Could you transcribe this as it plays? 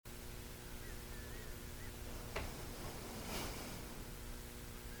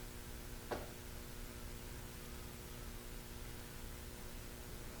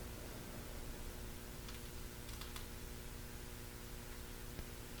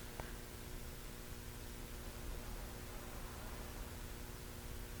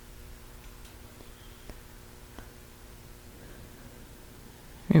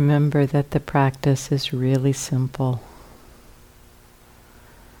Remember that the practice is really simple.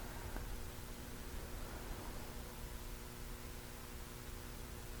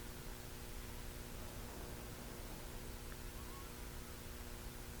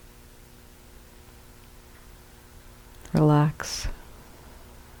 Relax.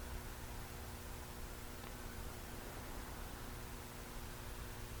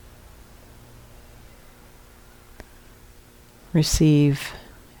 Receive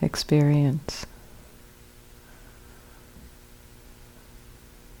experience.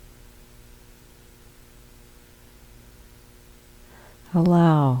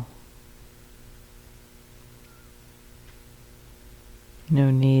 Allow.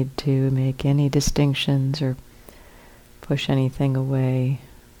 No need to make any distinctions or push anything away.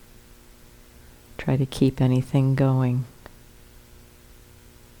 Try to keep anything going.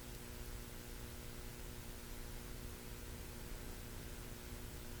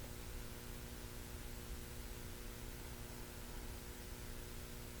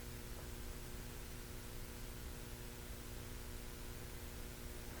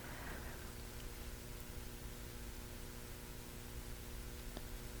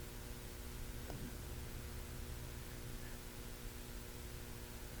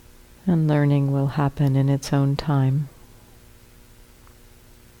 And learning will happen in its own time.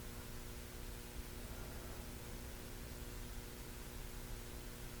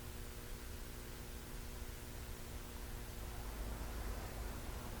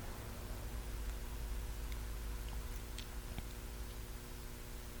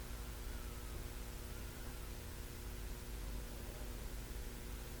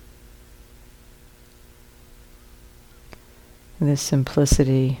 This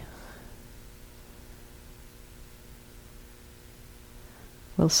simplicity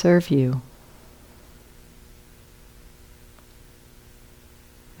will serve you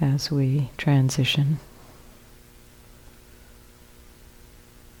as we transition.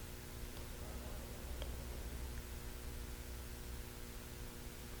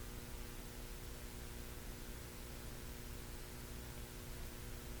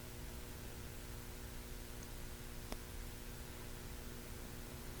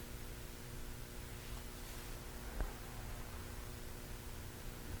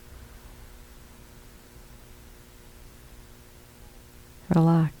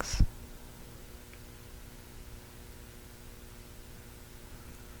 Relax.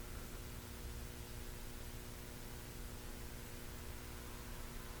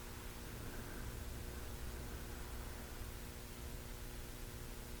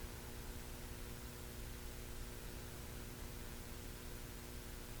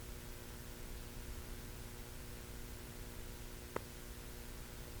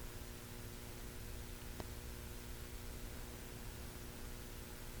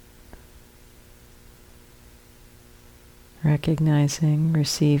 Recognizing,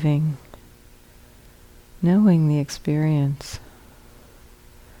 receiving, knowing the experience.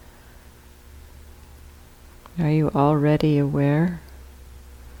 Are you already aware?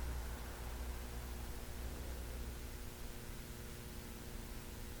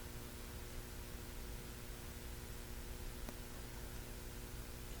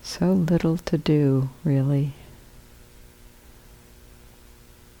 So little to do, really.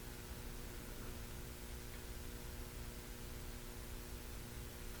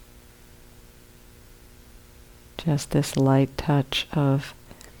 Just this light touch of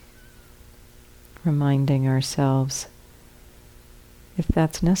reminding ourselves, if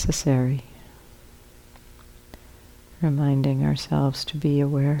that's necessary, reminding ourselves to be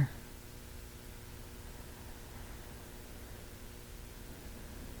aware.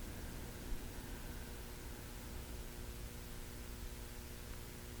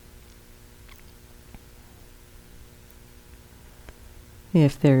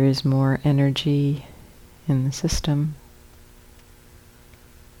 If there is more energy in the system,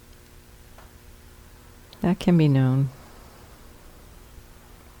 that can be known.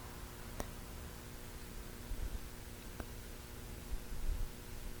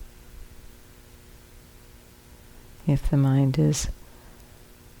 If the mind is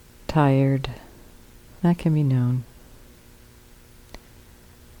tired, that can be known.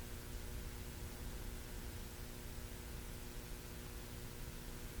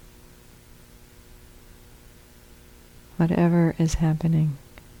 Whatever is happening,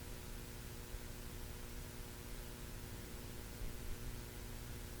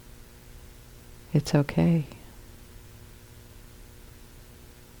 it's okay.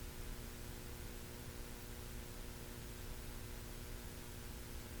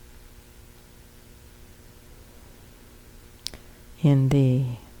 in the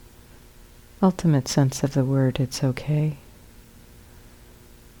ultimate sense of the word, it's okay.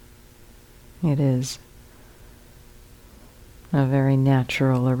 It is a very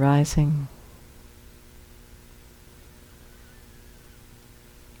natural arising.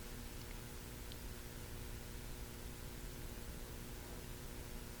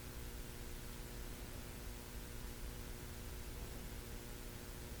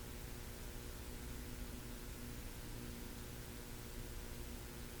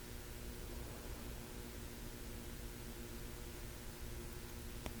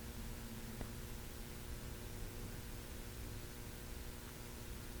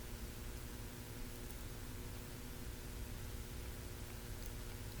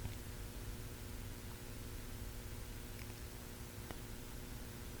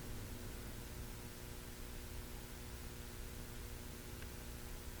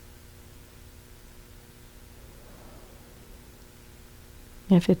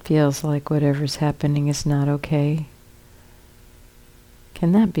 If it feels like whatever's happening is not okay,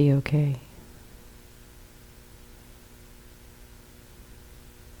 can that be okay?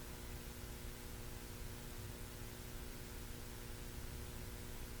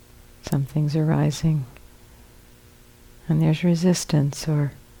 Something's arising, and there's resistance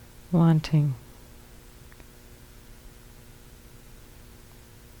or wanting.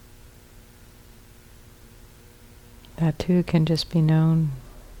 That too can just be known.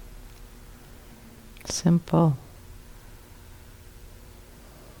 Simple.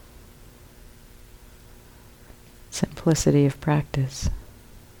 Simplicity of practice.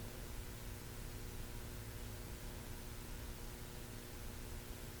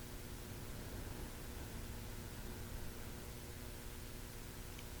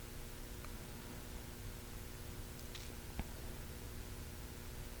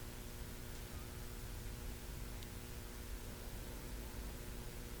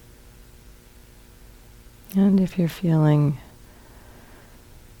 And if you're feeling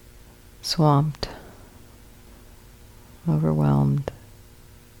swamped, overwhelmed,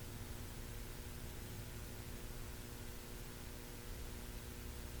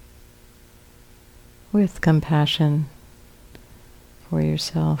 with compassion for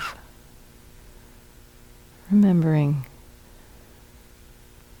yourself, remembering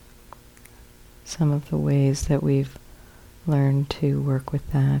some of the ways that we've learned to work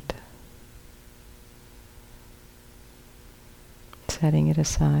with that. Setting it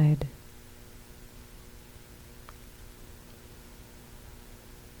aside.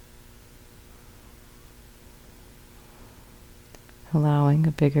 Allowing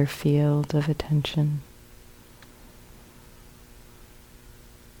a bigger field of attention.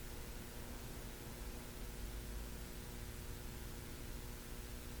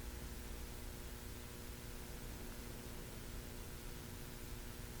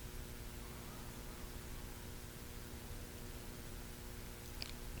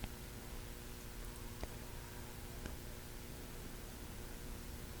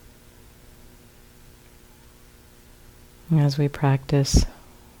 As we practice,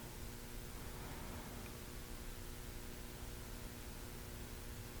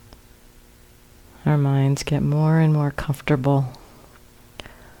 our minds get more and more comfortable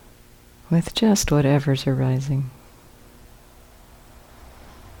with just whatever's arising.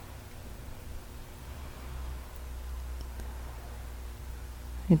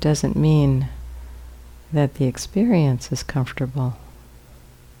 It doesn't mean that the experience is comfortable,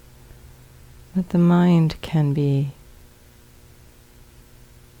 but the mind can be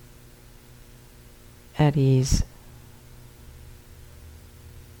at ease.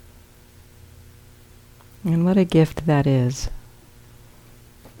 And what a gift that is.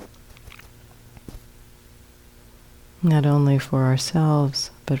 Not only for ourselves,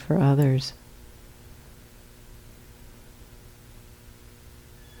 but for others.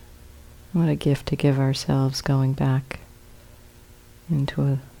 What a gift to give ourselves going back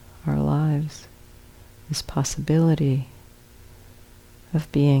into our lives. This possibility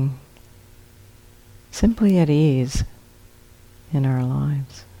of being simply at ease in our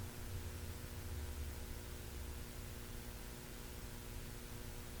lives.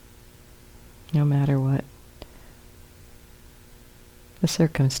 No matter what the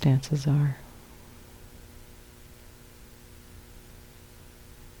circumstances are.